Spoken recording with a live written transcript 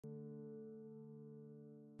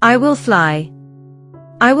I will fly.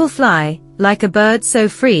 I will fly, like a bird so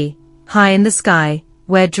free, high in the sky,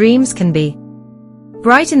 where dreams can be.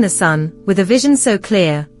 Bright in the sun, with a vision so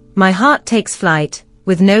clear, my heart takes flight,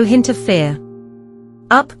 with no hint of fear.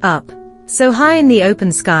 Up, up, so high in the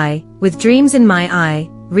open sky, with dreams in my eye,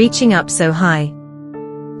 reaching up so high.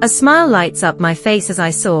 A smile lights up my face as I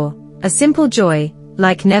soar, a simple joy,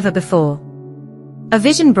 like never before. A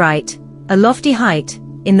vision bright, a lofty height,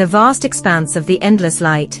 in the vast expanse of the endless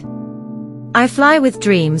light. I fly with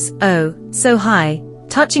dreams, oh, so high,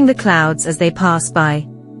 touching the clouds as they pass by.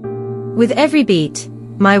 With every beat,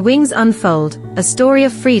 my wings unfold, a story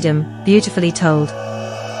of freedom, beautifully told.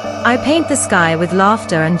 I paint the sky with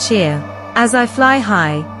laughter and cheer, as I fly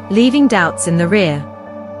high, leaving doubts in the rear.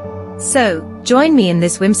 So, join me in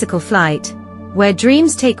this whimsical flight, where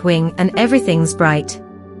dreams take wing and everything's bright.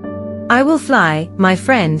 I will fly, my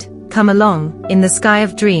friend, come along, in the sky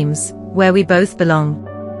of dreams, where we both belong.